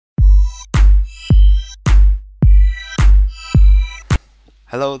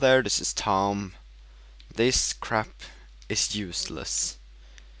Hello there, this is Tom. This crap is useless.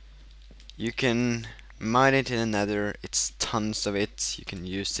 You can mine it in the nether, it's tons of it. You can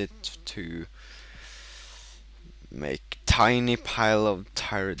use it to make tiny pile of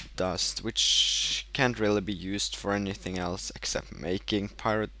tire dust, which can't really be used for anything else except making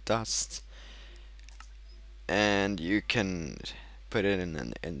pirate dust. And you can put it in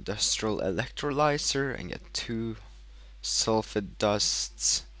an industrial electrolyzer and get 2 sulfur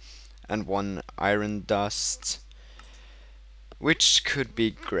dusts and 1 iron dust, which could be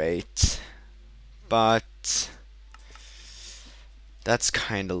great, but that's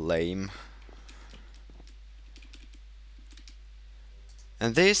kinda lame.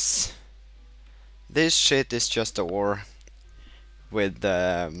 And this shit is just a ore with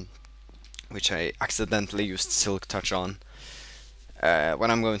which I accidentally used silk touch on. What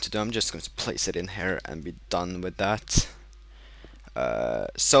I'm going to do, I'm just going to place it in here and be done with that.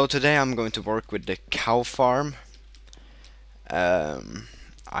 So today I'm going to work with the cow farm. I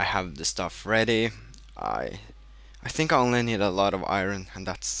have the stuff ready. I think I only need a lot of iron, and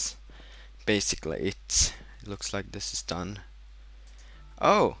that's basically it. It looks like this is done.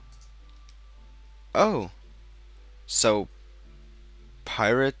 Oh, so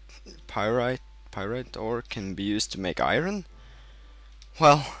pyrite ore can be used to make iron?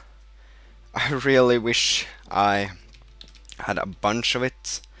 Well, I really wish I had a bunch of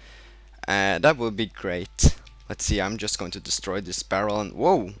it. That would be great. Let's see, I'm just going to destroy this barrel and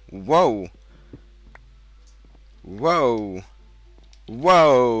whoa, whoa, whoa,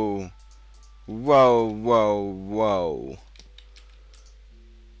 whoa, whoa, whoa, whoa,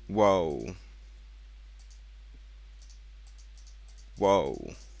 whoa,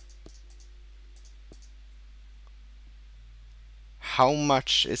 whoa. How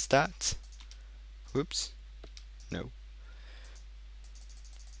much is that? Whoops. No.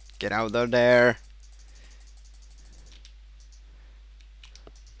 Get out of there.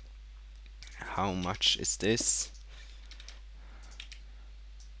 How much is this?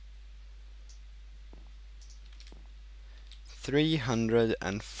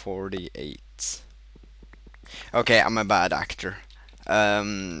 $348. Okay, I'm a bad actor.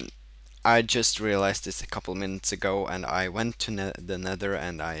 I just realized this a couple minutes ago, and I went to the nether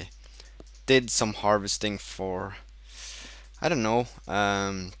and I did some harvesting for, I don't know,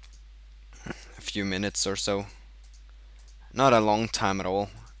 a few minutes or so. Not a long time at all.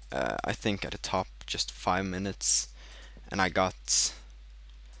 I think at the top just 5 minutes, and I got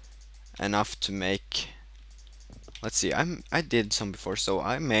enough to make, let's see, I did some before, so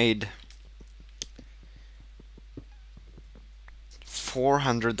I made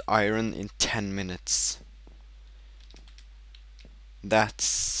 400 iron in 10 minutes.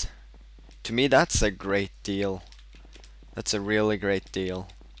 That's, to me, that's a great deal. That's a really great deal.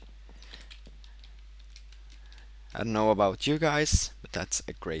 I don't know about you guys, but that's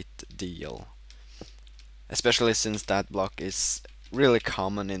a great deal. Especially since that block is really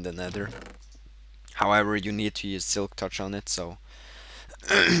common in the nether. However, you need to use silk touch on it, so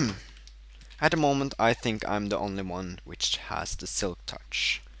at the moment I think I'm the only one which has the silk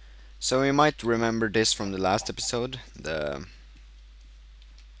touch. So you might remember this from the last episode, the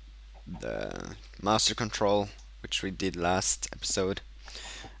master control, which we did last episode.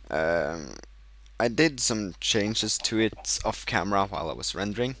 I did some changes to it off camera while I was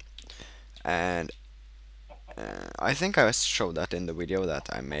rendering, and I think I showed that in the video that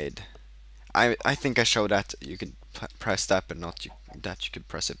I made. I think I showed that you could press that, but not that you could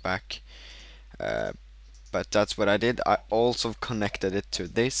press it back. But that's what I did. I also connected it to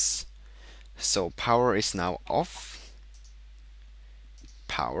this, so power is now off.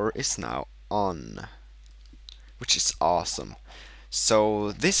 Power is now on, which is awesome.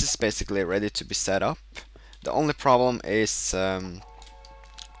 So this is basically ready to be set up. The only problem is that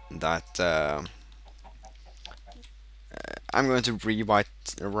I'm going to rewrite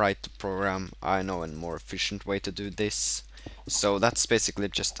the program. I know a more efficient way to do this. So that's basically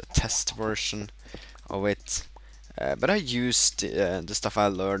just a test version of it. But I used the stuff I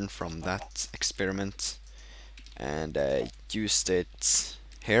learned from that experiment, and used it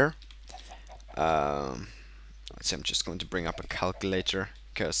here. Let's see, I'm just going to bring up a calculator,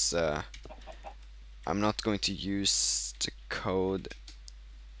 because I'm not going to use the code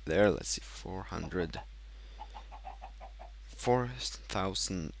there. Let's see,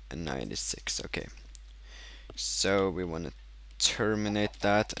 4096. Okay, so we want to terminate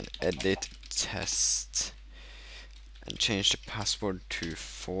that and edit test and change the password to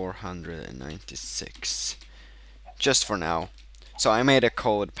 496 just for now. So I made a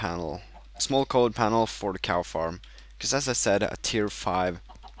code panel, a small code panel for the cow farm, because as I said, a tier 5,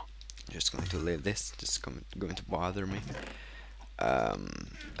 just going to leave this, just going to bother me. A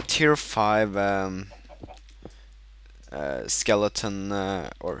tier 5 skeleton,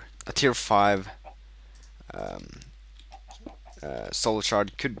 or a tier 5 um, soul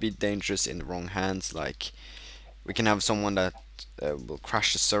shard could be dangerous in the wrong hands. Like, we can have someone that will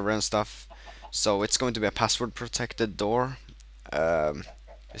crash the server and stuff. So it's going to be a password protected door.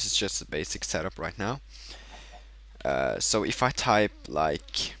 This is just a basic setup right now. So if I type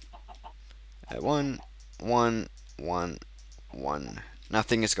like 1 1 1 1,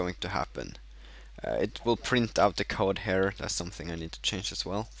 nothing is going to happen. It will print out the code here. That's something I need to change as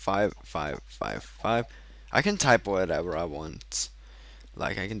well. 5 5 5 5. I can type whatever I want.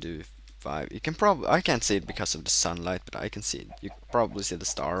 Like, I can do 5. You can probably, I can't see it because of the sunlight, but I can see it. You can probably see the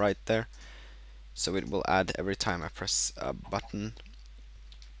star right there. So it will add every time I press a button.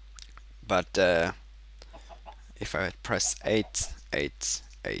 But if I press 8 8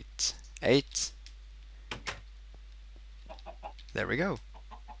 8 8, there we go.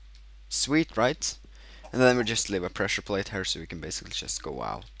 Sweet, right? And then we just leave a pressure plate here, so we can basically just go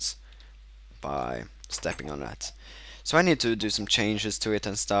out by stepping on that. So I need to do some changes to it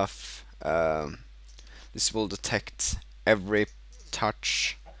and stuff. This will detect every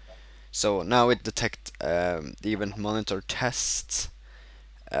touch. So now it detects the event monitor test.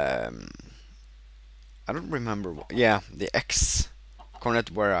 I don't remember. Yeah, the X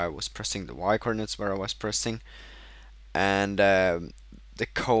coordinate where I was pressing, the Y coordinates where I was pressing, and the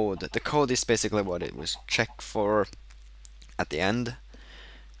code. The code is basically what it was checked for at the end,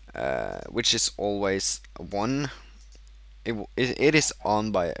 which is always 1. It is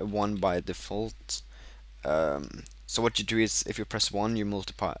on by 1 by default. So what you do is, if you press 1, you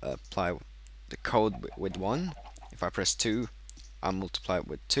multiply apply the code with 1. If I press 2, I multiply it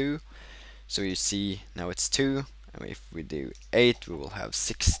with 2. So you see now it's 2. And if we do 8, we will have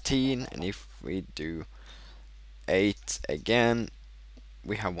 16. And if we do 8 again,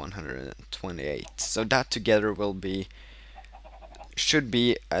 we have 128. So that together will be, should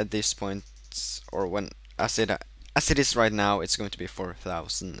be at this point, or when as it is right now, it's going to be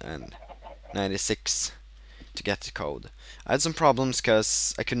 4096 to get the code. I had some problems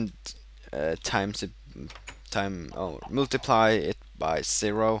because I couldn't multiply it by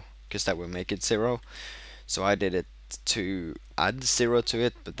 0, because that will make it 0. So I did it to add 0 to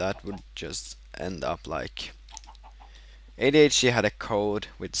it, but that would just end up like ADHD had a code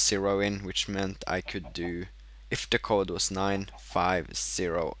with 0 in, which meant I could do, if the code was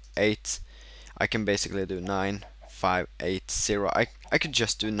 9508, I can basically do 9580. I could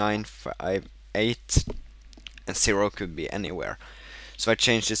just do 958, and 0 could be anywhere. So I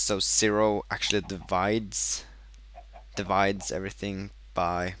changed it so 0 actually divides everything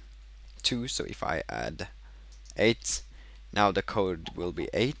by 2. So if I add 8, now the code will be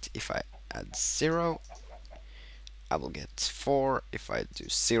 8. If I add 0, I will get 4. If I do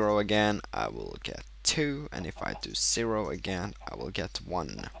 0 again, I will get 2. And if I do 0 again, I will get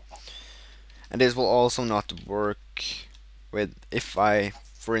 1. And this will also not work with if I,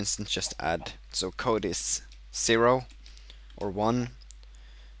 for instance, just add, so code is 0 or 1.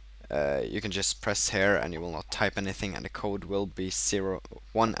 You can just press here and you will not type anything, and the code will be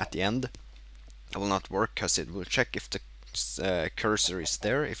 1 at the end. It will not work because it will check if the cursor is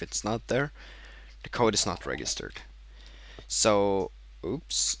there. If it's not there, the code is not registered. So,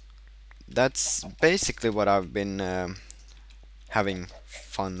 oops, that's basically what I've been having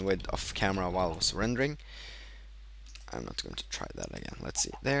fun with off camera while I was rendering. I'm not going to try that again. Let's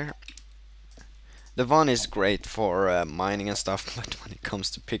see there. The one is great for mining and stuff, but when it comes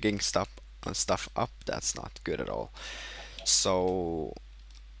to picking stuff up, that's not good at all. So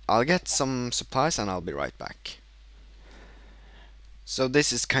I'll get some supplies and I'll be right back. So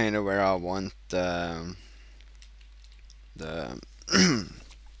this is kind of where I want the the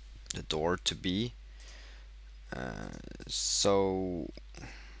door to be. So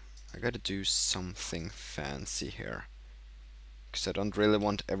I gotta do something fancy here, because I don't really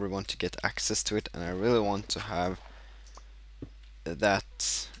want everyone to get access to it, and I really want to have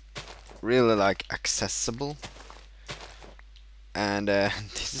that really like accessible. And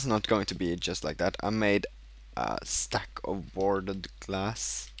this is not going to be just like that. I made a stack of warded block,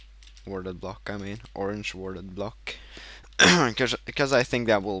 I mean orange warded block, because I think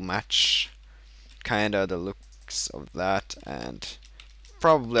that will match kinda the looks of that, and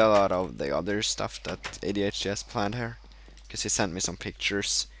probably a lot of the other stuff that ADHD has planned here, because he sent me some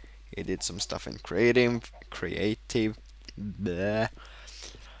pictures. He did some stuff in creative, bleh.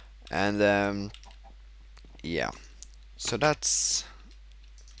 And yeah. So that's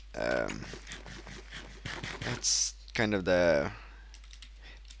kind of the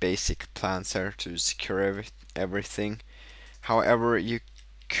basic plans here to secure everything. However, you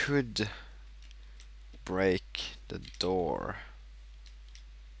could break the door.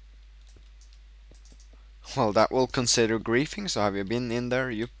 Well, that will consider griefing, so have you been in there?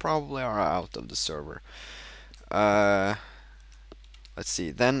 You probably are out of the server. Uh, let's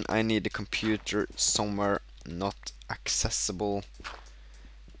see, then I need a computer somewhere not accessible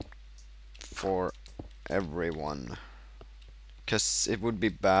for everyone. Because it would be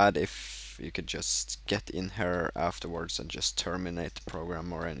bad if you could just get in here afterwards and just terminate the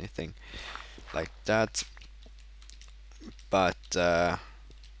program or anything like that. But let's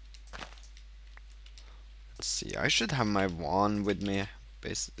see, I should have my wand with me in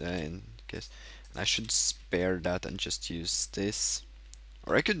case, and I should spare that and just use this,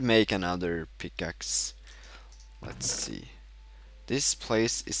 or I could make another pickaxe. Let's see, this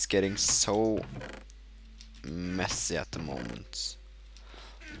place is getting so messy at the moment.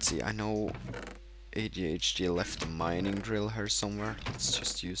 Let's see, I know ADHD left a mining drill here somewhere. Let's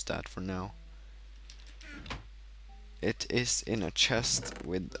just use that for now. It is in a chest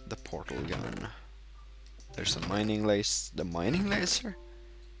with the portal gun. There's a mining the mining laser?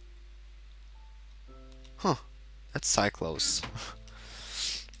 Huh, that's Cyclos.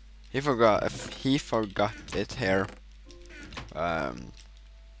 He forgot it here. I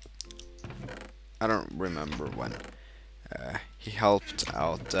don't remember when. He helped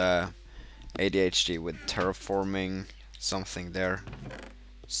out ADHD with terraforming something there.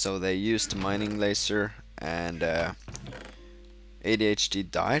 So they used the mining laser, and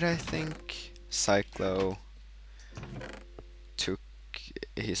ADHD died, I think. Cyclo took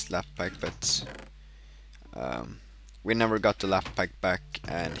his lap pack, but we never got the lap pack back,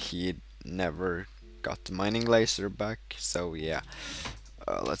 and he never got the mining laser back. So yeah,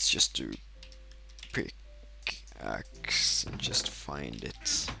 let's just do pickaxe and just find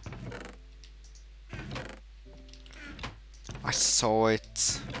it. I saw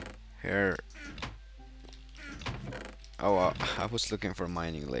it here. Oh, I was looking for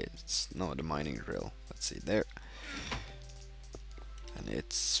mining laser. No, the mining drill. Let's see there. And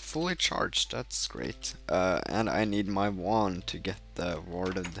it's fully charged. That's great. And I need my wand to get the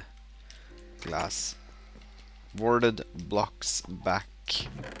warded blocks back.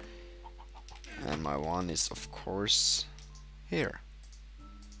 And my wand is, of course, here.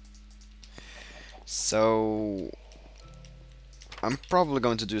 So I'm probably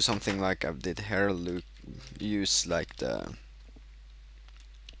going to do something like I did here, use like the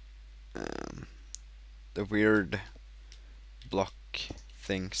weird block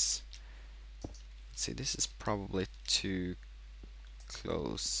things. Let's see, this is probably too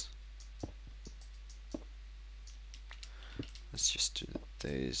close. Let's just do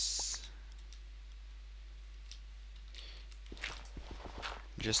this.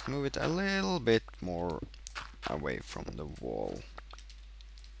 Just move it a little bit more away from the wall.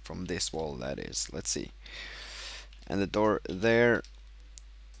 From this wall, that is. Let's see. And the door there.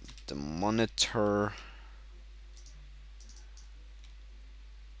 The monitor.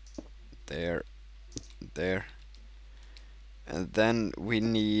 There. There. And then we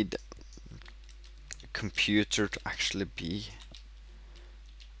need a computer to actually be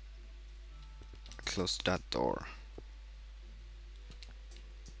close to that door.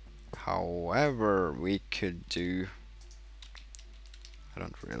 However, we could do... I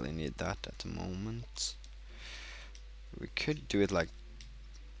don't really need that at the moment. We could do it like...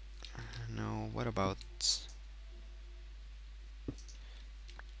 No, what about...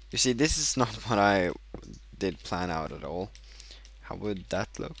 You see, this is not what I did plan out at all. How would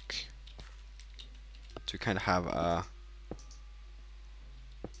that look? To kind of have a...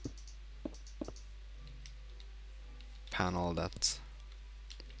 panel that...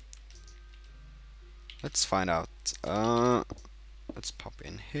 Let's find out. Let's pop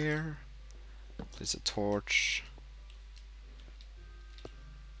in here. Place a torch.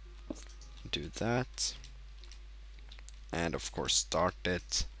 Do that. And of course start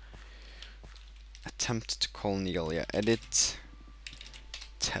it. Attempt to call Nelia. Edit.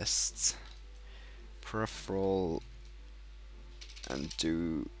 Test. Peripheral. And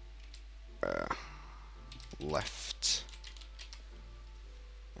do left.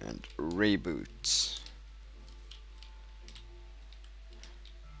 And reboot.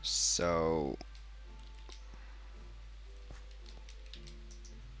 So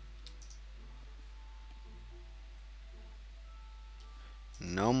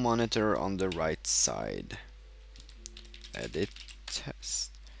no monitor on the right side. Edit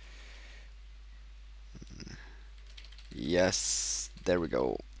test. Yes, there we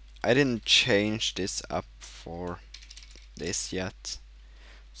go. I didn't change this up for this yet.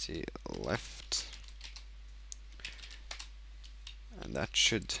 See, left, and that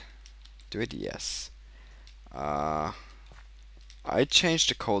should do it. Yes. I changed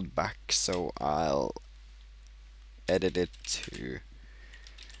the code back, so I'll edit it to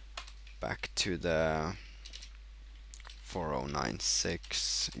back to the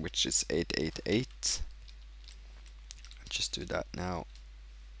 4096, which is 888. Just do that now.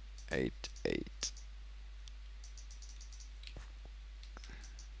 88.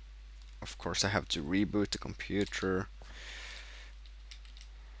 Of course, I have to reboot the computer.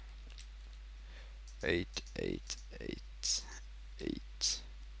 8888.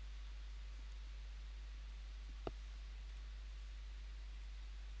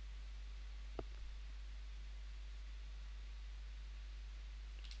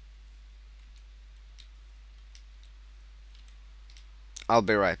 I'll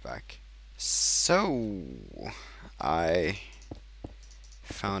be right back. So, I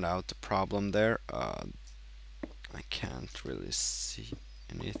found out the problem there. I can't really see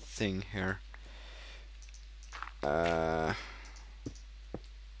anything here.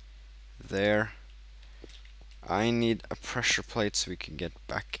 There. I need a pressure plate so we can get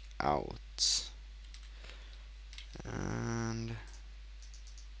back out. And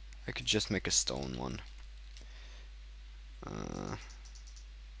I could just make a stone one.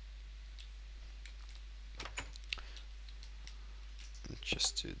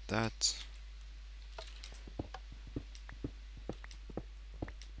 Just do that.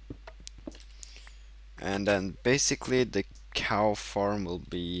 And then basically the cow farm will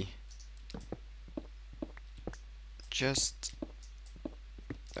be just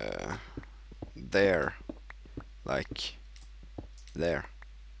there, like there.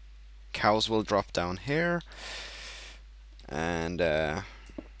 Cows will drop down here, and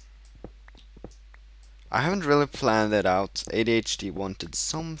I haven't really planned it out. ADHD wanted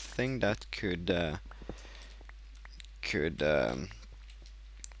something that could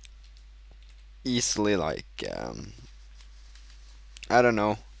easily, like, I don't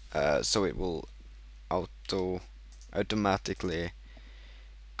know, so it will automatically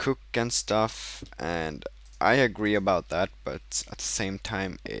cook and stuff, and I agree about that, but at the same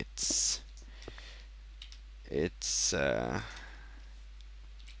time it's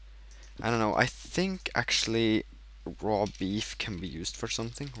I don't know, I think actually raw beef can be used for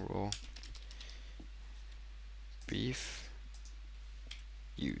something. Raw beef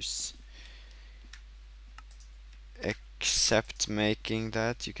use. Except making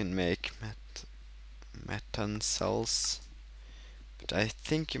that, you can make methane cells. But I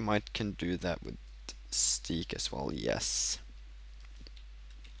think you might can do that with steak as well, yes.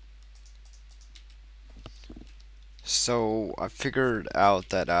 So I figured out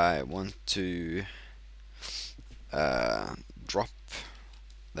that I want to drop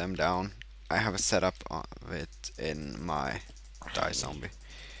them down. I have a setup of it in my die zombie.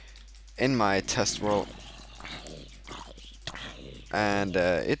 In my test world. And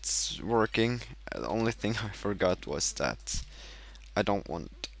it's working. The only thing I forgot was that I don't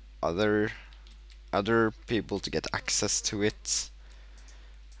want other people to get access to it,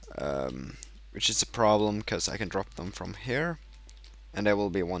 which is a problem because I can drop them from here and there will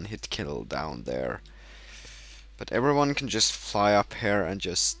be one hit kill down there, but everyone can just fly up here and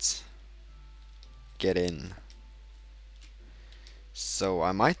just get in. So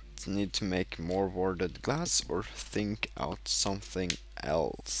I might need to make more warded glass or think out something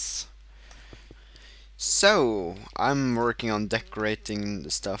else. So, I'm working on decorating the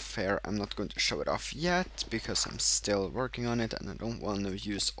stuff here. I'm not going to show it off yet because I'm still working on it and I don't want to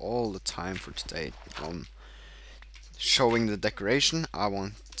use all the time for today on showing the decoration. I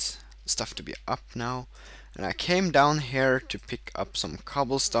want stuff to be up now. And I came down here to pick up some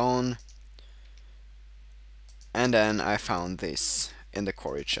cobblestone. And then I found this in the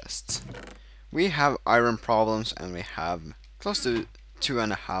quarry chest. We have iron problems and we have close to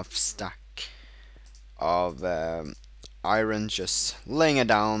 2.5 stack of iron just laying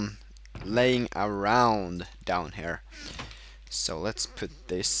around down here. So let's put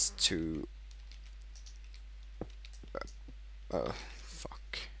this to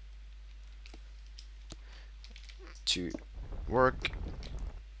to work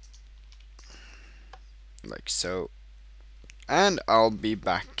like so, and I'll be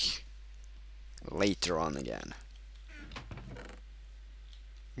back later on again.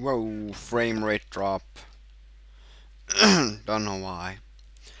 Whoa, frame rate drop. Don't know why.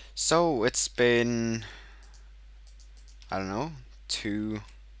 So it's been, I don't know, 2-3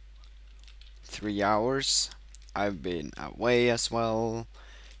 hours. I've been away as well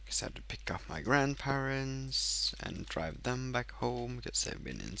because I had to pick up my grandparents and drive them back home because they've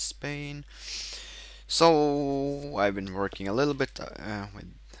been in Spain. So I've been working a little bit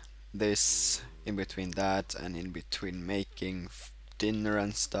with this in between that and in between making dinner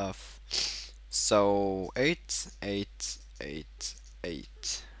and stuff. So 8, 8, 8,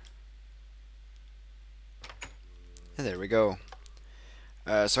 8. And there we go.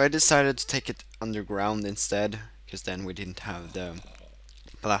 So I decided to take it underground instead, because then we didn't have the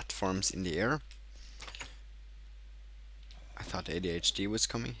platforms in the air. I thought ADHD was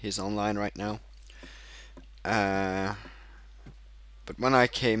coming. He's online right now. But when I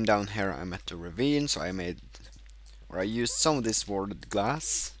came down here, I met a ravine, so I used some of this warded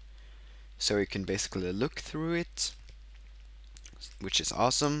glass, so you can basically look through it, which is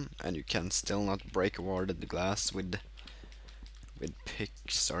awesome, and you can still not break a warded glass with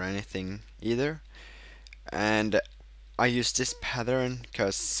picks or anything either. And I used this pattern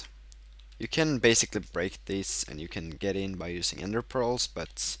because you can basically break these and you can get in by using ender pearls,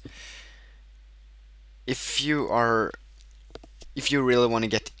 but if you really want to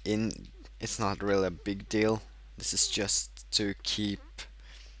get in, it's not really a big deal. This is just to keep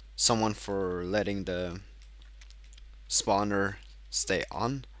someone for letting the spawner stay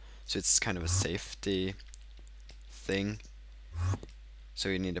on, so it's kind of a safety thing. So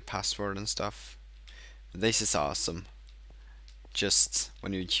you need a password and stuff. This is awesome. Just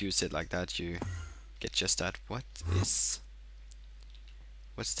when you use it like that, you get just that. What's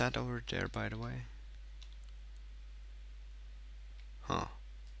that over there, by the way? Huh.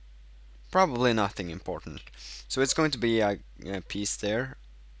 Probably nothing important. So it's going to be a piece there.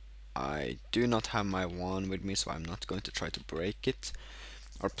 I do not have my wand with me, so I'm not going to try to break it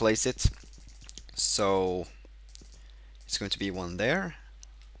or place it. So it's going to be one there.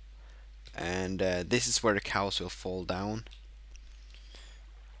 And this is where the cows will fall down.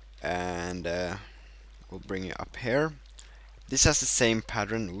 And we'll bring it up here. This has the same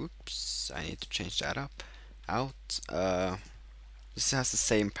pattern. Oops, I need to change that out. This has the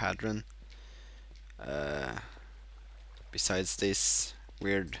same pattern. Besides this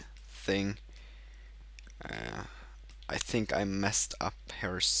weird thing. I think I messed up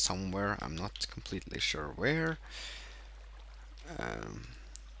here somewhere. I'm not completely sure where.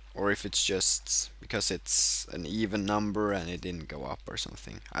 Or if it's just because it's an even number and it didn't go up or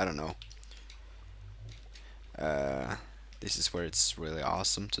something. I don't know. This is where it's really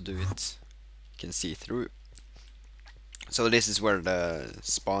awesome to do it. You can see through. So this is where the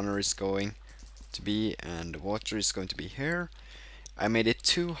spawner is going to be, and the water is going to be here. I made it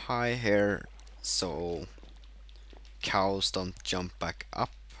too high here so cows don't jump back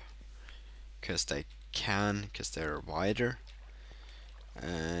up, because they can, because they're wider.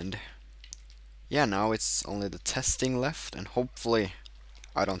 And yeah, now it's only the testing left, and hopefully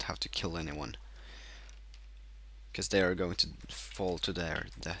I don't have to kill anyone, because they are going to fall to their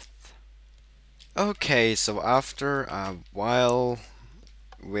death. Okay, so after a while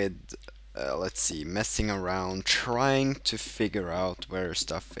with let's see, messing around, trying to figure out where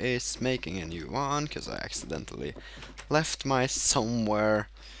stuff is, making a new one, because I accidentally left my somewhere,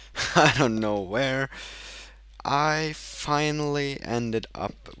 I don't know where, I finally ended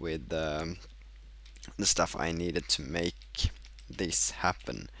up with the stuff I needed to make this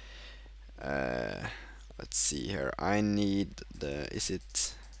happen. Let's see here, I need the, is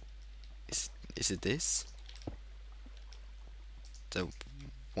it this? The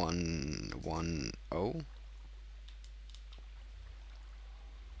 110?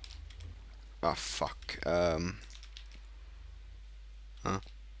 Oh fuck. Huh?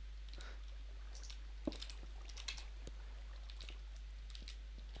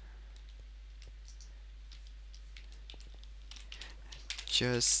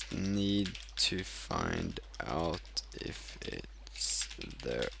 Just need to find out if it's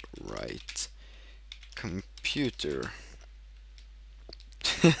the right computer.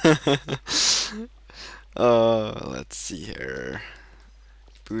 Let's see here.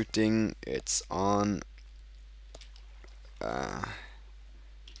 Booting, it's on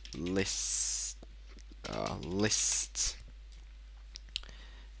list,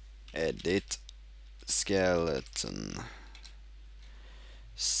 edit, skeleton,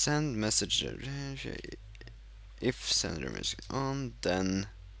 send message. If sender message on, then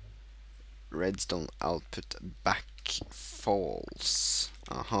redstone output back false.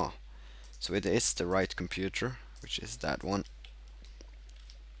 So it is the right computer, which is that one,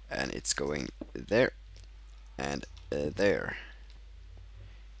 and it's going there and there,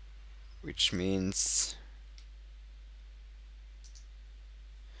 which means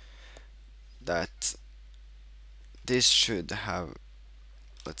that this should have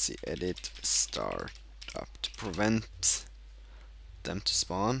let's see, edit start up to prevent them to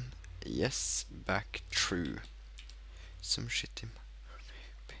spawn. Yes, back true. Some shit in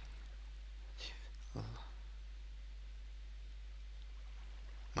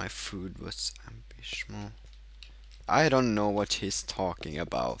my food was ambitious. I don't know what he's talking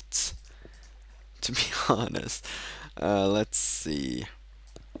about, to be honest. Let's see.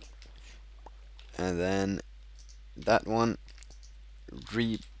 And then that one,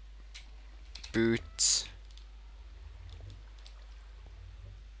 reboot.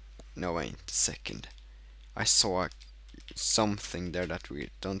 No, wait a second. I saw something there that we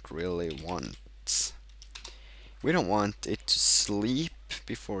don't really want. We don't want it to sleep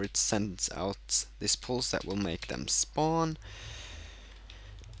before it sends out these pulls that will make them spawn.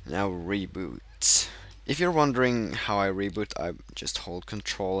 Now reboot. If you're wondering how I reboot, I just hold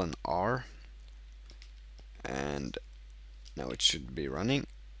Control and R, and now it should be running.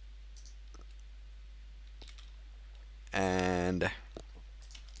 And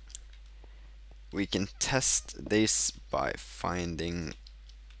we can test this by finding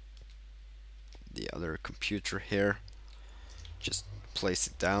the other computer here. Just place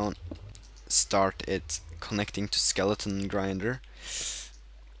it down, start it connecting to skeleton grinder,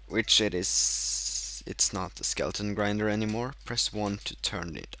 which it is. It's not a skeleton grinder anymore. Press 1 to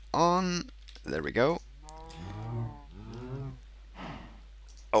turn it on. There we go.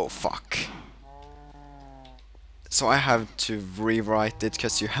 Oh fuck. So I have to rewrite it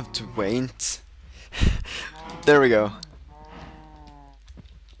because you have to wait. There we go.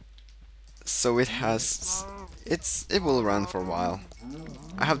 So it has, it will run for a while.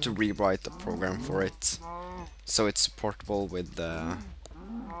 I have to rewrite the program for it so it's supportable with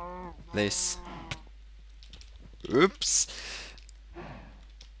this. Oops.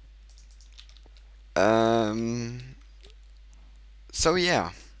 So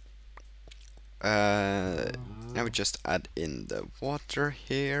yeah. Now we just add in the water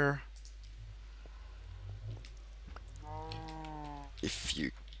here. If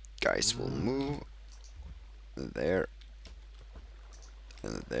you guys will move there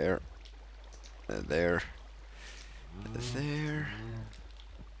and there and there and there.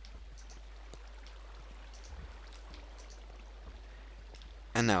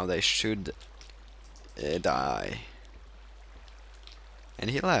 And now they should die. And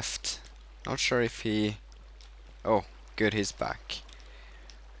he left. Not sure if he... Oh, good, he's back.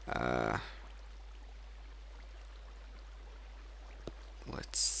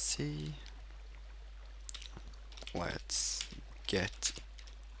 Let's see. Let's get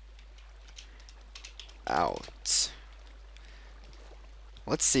out.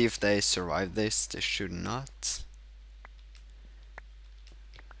 Let's see if they survive this. They should not.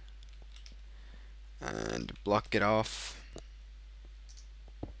 And block it off.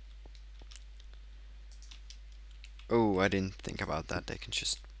 Oh, I didn't think about that. They can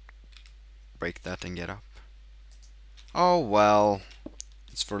just break that and get up. Oh well,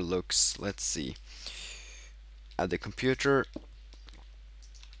 it's for looks. Let's see. Add the computer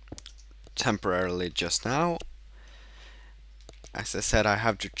temporarily just now. As I said, I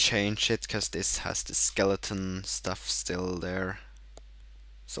have to change it because this has the skeleton stuff still there.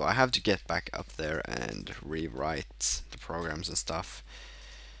 So I have to get back up there and rewrite the programs and stuff.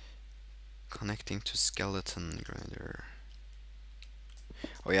 Connecting to skeleton grinder.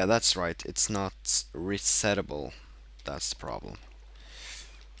 Oh yeah, that's right. It's not resettable. That's the problem.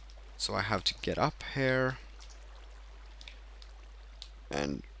 So I have to get up here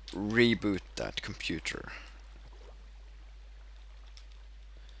and reboot that computer.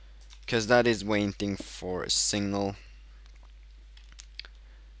 Because that is waiting for a signal.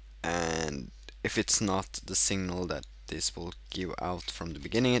 And if it's not the signal that this will give out from the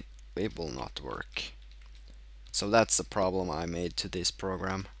beginning, it will not work. So that's the problem I made to this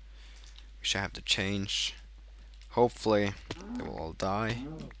program, which I have to change. Hopefully they will all die.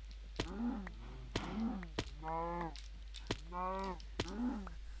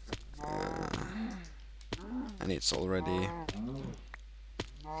 And it's already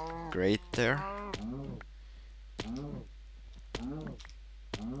great there.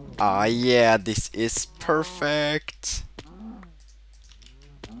 Ah yeah, this is perfect.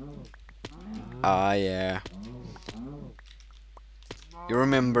 Ah yeah. You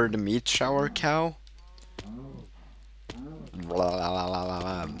remember the meat shower cow?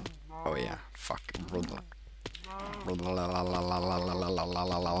 Oh yeah, fuck.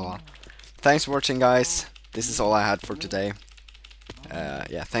 Thanks for watching, guys. This is all I had for today.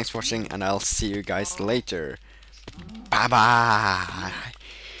 Yeah, thanks for watching, and I'll see you guys later. Bye bye.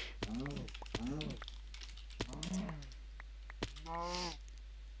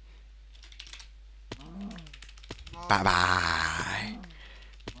 Bye bye.